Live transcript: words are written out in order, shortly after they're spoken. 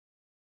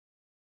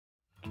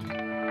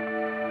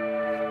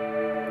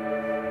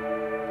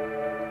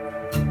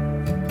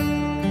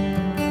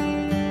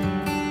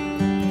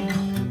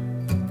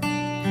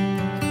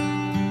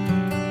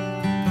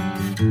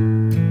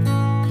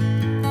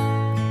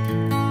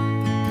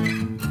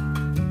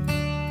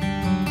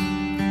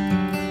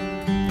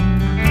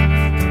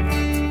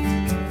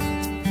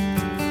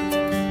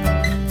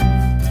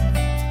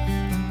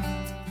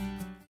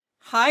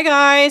Hi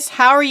guys,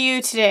 how are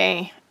you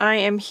today? I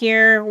am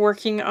here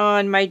working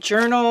on my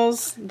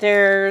journals.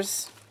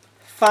 There's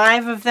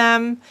 5 of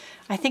them.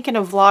 I think in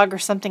a vlog or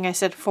something I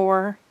said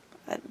 4.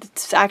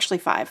 It's actually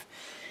 5.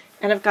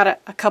 And I've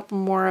got a couple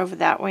more over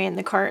that way in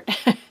the cart.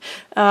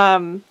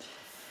 I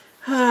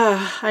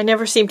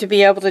never seem to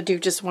be able to do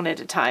just one at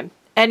a time.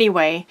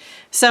 Anyway,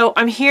 so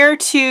I'm here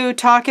to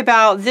talk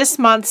about this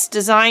month's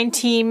design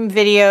team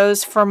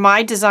videos for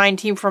my design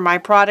team for my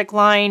product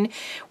line.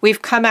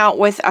 We've come out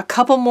with a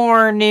couple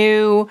more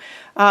new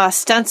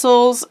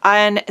stencils,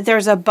 and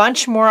there's a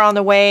bunch more on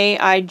the way.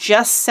 I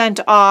just sent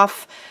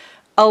off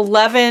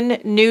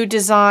 11 new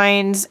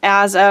designs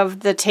as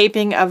of the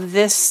taping of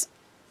this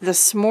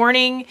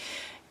morning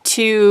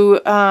to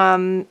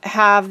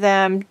have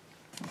them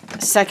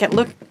second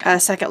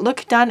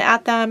look done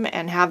at them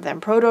and have them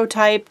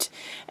prototyped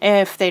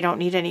if they don't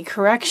need any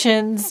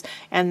corrections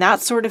and that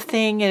sort of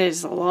thing. It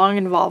is a long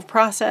involved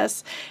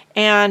process,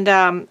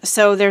 and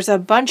so there's a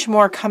bunch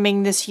more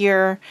coming this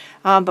year,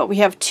 but we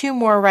have 2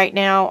 more right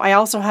now. I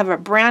also have a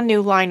brand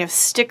new line of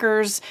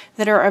stickers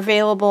that are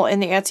available in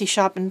the Etsy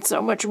shop, and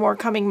so much more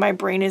coming. My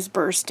brain is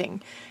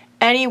bursting.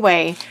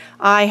 Anyway,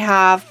 I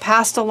have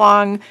passed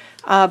along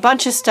a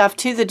bunch of stuff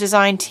to the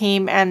design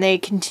team, and they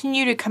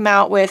continue to come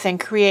out with and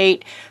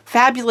create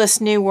fabulous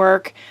new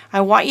work.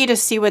 I want you to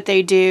see what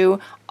they do.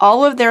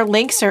 All of their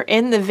links are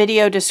in the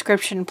video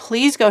description.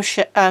 Please go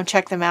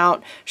check them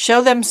out.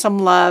 Show them some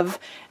love.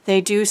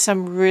 They do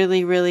some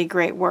really, really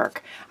great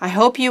work. I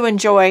hope you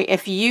enjoy.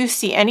 If you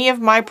see any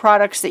of my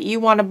products that you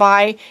want to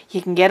buy,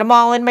 you can get them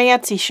all in my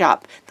Etsy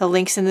shop. The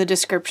link's in the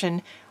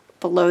description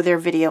below their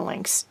video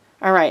links.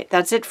 All right,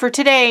 that's it for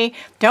today.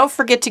 Don't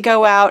forget to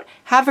go out,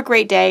 have a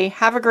great day,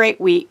 have a great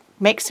week,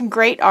 make some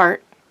great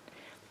art,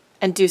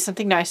 and do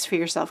something nice for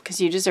yourself because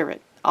you deserve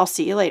it. I'll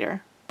see you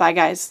later. Bye,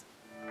 guys.